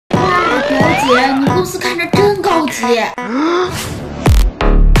姐，你公司看着真高级，好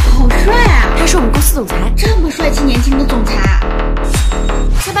帅啊！他是我们公司总裁，这么帅气年轻的总裁。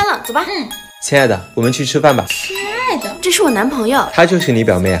下班了，走吧。亲爱的，我们去吃饭吧。亲爱的，这是我男朋友，他就是你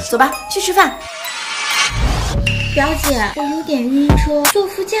表妹啊。走吧，去吃饭。表姐，我有点晕车，坐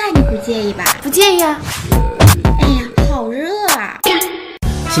副驾你不介意吧？不介意啊。哎呀，好热啊！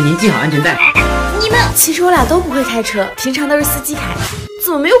请您系好安全带。你们，其实我俩都不会开车，平常都是司机开。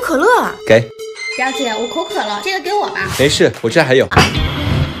怎么没有可乐啊？给。表姐，我口渴了，这个给我吧。没事，我这还有。表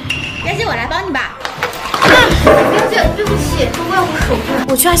姐，我来帮你吧。表姐，对不起，都怪我手笨。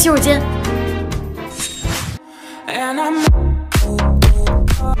我去下洗手间。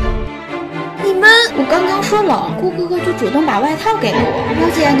你们，我刚刚说冷，顾哥哥就主动把外套给了我。表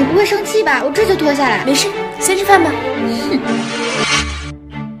姐，你不会生气吧？我这就脱下来。没事，先吃饭吧。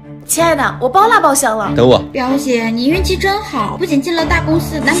亲爱的，我包啦包厢了。等我。表姐，你运气真好，不仅进了大公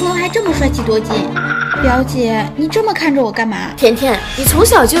司，男朋友还这么帅气多金。表姐，你这么看着我干嘛？甜甜，你从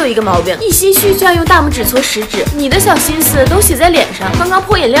小就有一个毛病，一心虚就要用大拇指搓食指，你的小心思都写在脸上。刚刚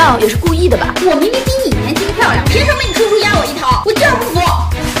泼饮料也是故意的吧？我明明比你年轻漂亮，凭什么你处处压我一头？我就是不服！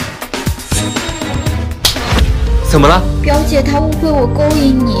怎么了？表姐，她误会我勾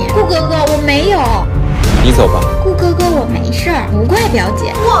引你。顾哥哥，我没有。你走吧。顾哥哥，我没事儿，不怪表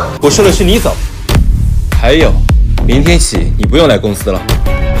姐。我说的是你走。还有，明天起你不用来公司了。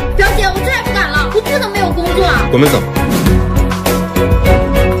表姐，我再也不敢了，我不能没有工作。我们走。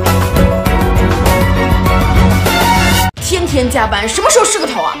天天加班，什么时候是个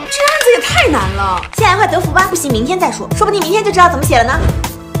头啊？这案子也太难了。现在快得福吧，不行明天再说，说不定明天就知道怎么写了呢。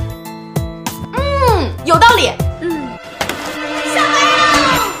有道理。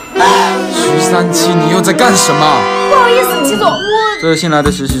徐三七，你又在干什么？不好意思，齐总，这是新来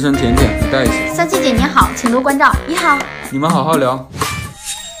的实习生甜甜，你带一下。三七姐您好，请多关照。你好。你们好好聊。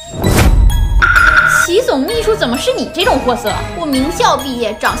齐总秘书怎么是你这种货色？我名校毕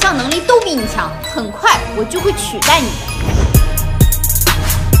业，长相能力都比你强，很快我就会取代你的。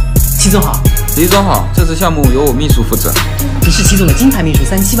齐总好。李总好，这次项目由我秘书负责。你是齐总的金牌秘书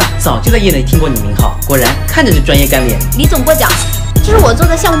37吧？早就在业内听过你名号，果然看着是专业干练。李总过奖，这是我做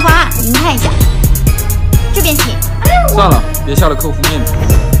的项目方案，您看一下。这边请。算了，别下了客户面子。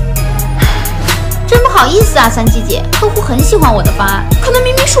真不好意思啊，三七姐，客户很喜欢我的方案，可能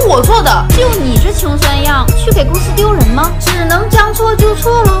明明是我做的，就你这穷酸样，去给公司丢人吗？只能将错就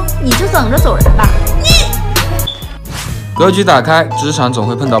错喽，你就等着走人吧。格局打开，职场总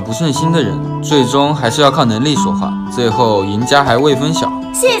会碰到不顺心的人，最终还是要靠能力说话，最后赢家还未分晓。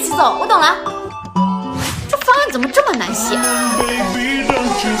谢谢齐总，我懂了。这方案怎么这么难写？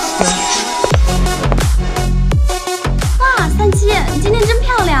哇，三七，你今天真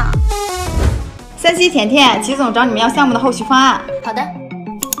漂亮。三七甜甜，齐总找你们要项目的后续方案。好的。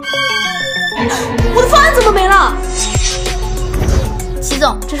我的方案怎么没了？齐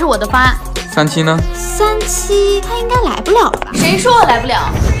总，这是我的方案。三七呢？三七他应该来不了了吧？谁说我来不了？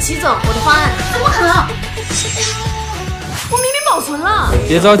齐总，我的方案怎么可能？我明明保存了。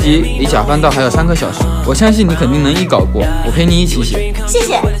别着急，离假翻到还有3个小时，我相信你肯定能一稿过，我陪你一起写。谢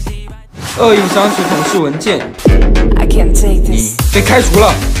谢。恶意伤害同事文件，你被开除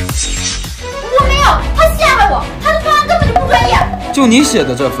了。我没有，他陷害我，他的方案根本就不专业。就你写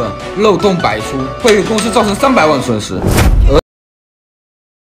的这份，漏洞百出，会给公司造成300万损失。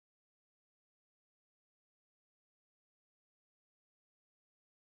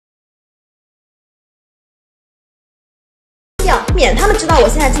免他们知道我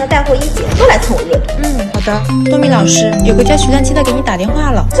现在成了带货一姐，都来蹭我热度。好的，多米老师，有个叫徐三七的给你打电话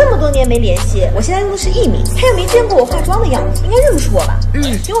了。这么多年没联系，我现在用的是艺名，他又没见过我化妆的样子，应该认不出我吧？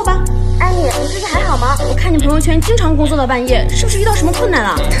给我吧。艾米，你最近还好吗？我看你朋友圈经常工作到半夜，是不是遇到什么困难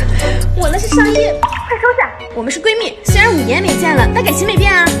了？我那是商业，快收下。我们是闺蜜，虽然5年没见了，但感情没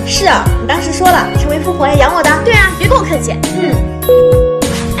变啊。是啊，你当时说了，成为富婆要养我的。对啊，别跟我客气。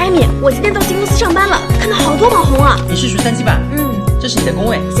艾米，我今天到进公司上班了，看到好多网红啊。你是徐三七吧？这是你的工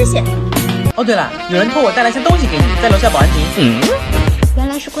位。谢谢。哦，对了，有人托我带来些东西给你，在楼下保安亭。原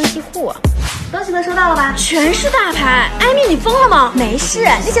来是关系户啊。东西都收到了吧？全是大牌。艾米，你疯了吗？没事，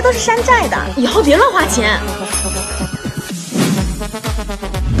那些都是山寨的，以后别乱花钱。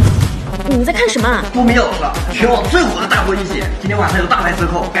你们在看什么啊？多米老师，全网最火的大货一姐，今天晚上有大牌折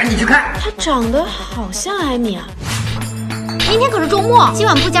扣，赶紧去看。她长得好像艾米啊。明天可是周末，今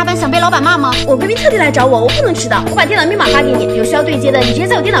晚不加班想被老板骂吗？我闺蜜特地来找我，我不能迟到。我把电脑密码发给你，有需要对接的，你直接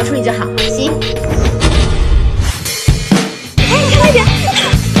在我电脑处理就好。行。哎，你看那边，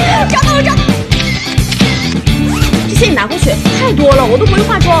找到了，找到了！这些你拿过去，太多了，我都不会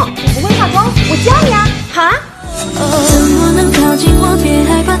化妆。你不会化妆？我教你啊。好啊。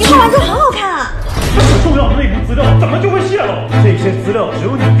你化完妆好好看啊。资料怎么就会泄露？这些资料只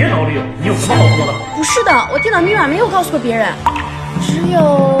有你电脑里有，你有什么好说的？不是的，我电脑密码没有告诉过别人。只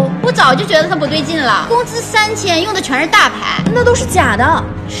有我早就觉得他不对劲了，工资3000，用的全是大牌，那都是假的，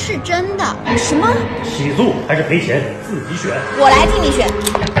是真的。什么？起诉还是赔钱，自己选。我来替你选。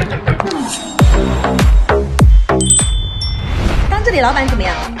当这里老板怎么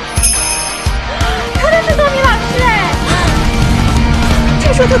样？他就是高明老师哎！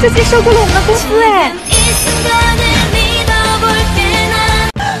听说他最近收购了我们的公司哎！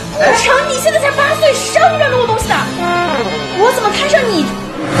成，你现在才8岁，谁让你乱弄我东西的？我怎么看上你？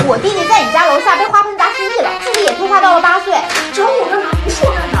我弟弟在你家楼下被花盆砸失忆了，自己也退化到了8岁。找我干嘛？不是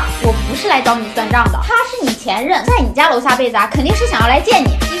我干的。我不是来找你算账的，他是你前任，在你家楼下被砸，肯定是想要来见你。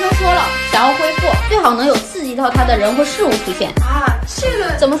医生说了，想要恢复，最好能有刺激到他的人或事物出现。啊，这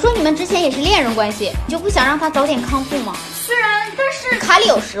个怎么说？你们之前也是恋人关系，你就不想让他早点康复吗？虽然，但是卡里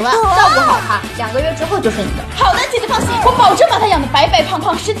有10万，照顾好他，2个月之后就是你的。好的，姐姐放心，我保证把他养得白白胖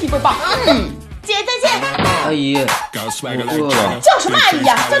胖，身体倍儿棒。姐再见。阿姨，我饿了。叫什么阿姨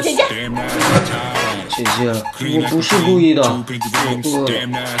呀？叫姐姐。姐姐，我不是故意的，我饿了。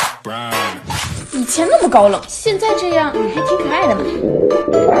以前那么高冷，现在这样，你还挺可爱的嘛。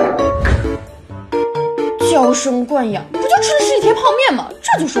娇生惯养，不就吃了10几天泡面吗？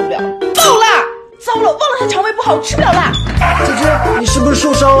这就受不了。爆辣！糟了，忘了他肠胃不好，吃不了辣。姐姐，你是不是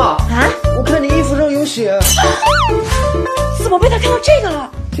受伤了？啊？我看你衣服上有血。怎么被他看到这个了？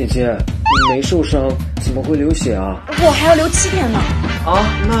姐姐，你没受伤，怎么会流血啊？我还要留7天呢。啊？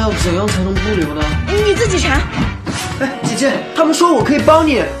那要怎样才能不流呢？你自己查。哎，姐姐，他们说我可以帮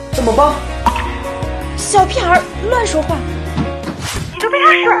你，怎么帮？小屁孩乱说话。你都被他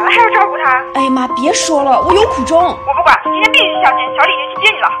甩了，还要照顾他？哎呀妈，别说了，我有苦衷。我不管，今天必须相亲，小李已经去接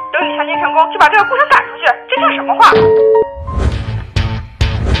你了。等你相亲成功，就把这个顾城赶出去，这叫什么话？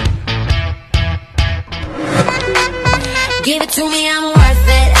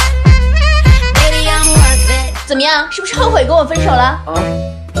怎么样，是不是后悔跟我分手了？啊，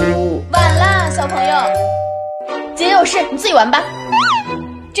不，晚啦，小朋友。姐姐有事，你自己玩吧。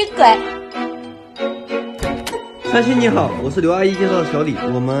真乖。三亲你好，我是刘阿姨介绍的小李，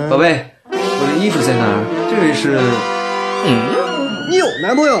我们宝贝，我的衣服在哪儿？这位是……你有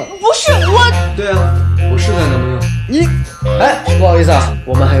男朋友？不是我。对啊，我是她男朋友。你，哎，不好意思啊，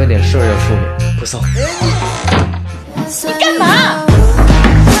我们还有点事儿要处理，不送。你干嘛？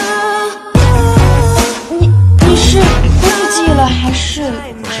你是忘记了还是？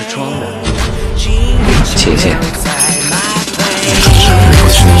我是装的。谢谢。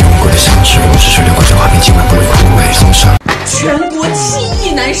全国7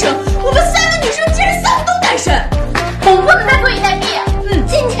亿男生，我们3个女生竟然3个都单身，我们不能再坐以待毙。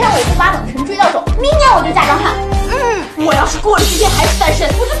今天我不把冷尘追到手，明年我就嫁张翰。我要是过了7天还是单身，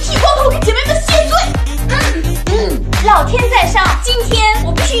我就剃光头给姐妹们谢罪。老天在上，今天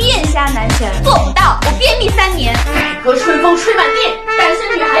我必须艳杀男神，做不到我便秘3年。改革春风吹满地，单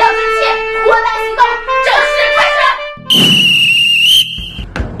身女孩要金钱，活单行动，正式开始。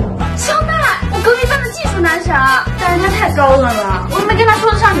肖奈，我隔壁班的技术男神，但是他太高冷了，我都没跟他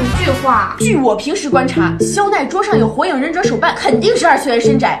说得上1句话。据我平时观察，肖奈桌上有火影忍者手办，肯定是2次元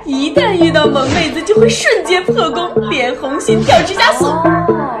深宅，一旦遇到萌妹子就会瞬间破功，脸红心跳直加速。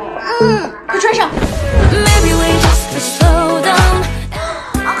快穿上。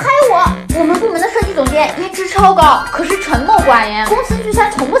还有我们部门的设计总监颜值超高，可是沉默寡言，公司聚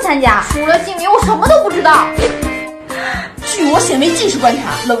餐从不参加，除了姓名我什么都不知道。据我显微镜式观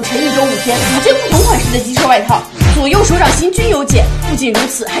察，冷晨1周5天5件不同款式的机车外套，左右手掌心均有茧。不仅如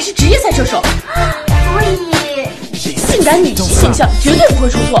此，还是职业赛车手，所以性感女骑形象绝对不会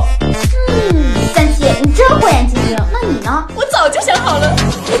出错。三七，你真火眼金睛。那你呢？我早就想好了，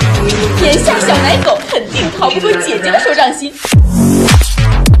眼下小奶狗肯定逃不过姐姐的手掌心。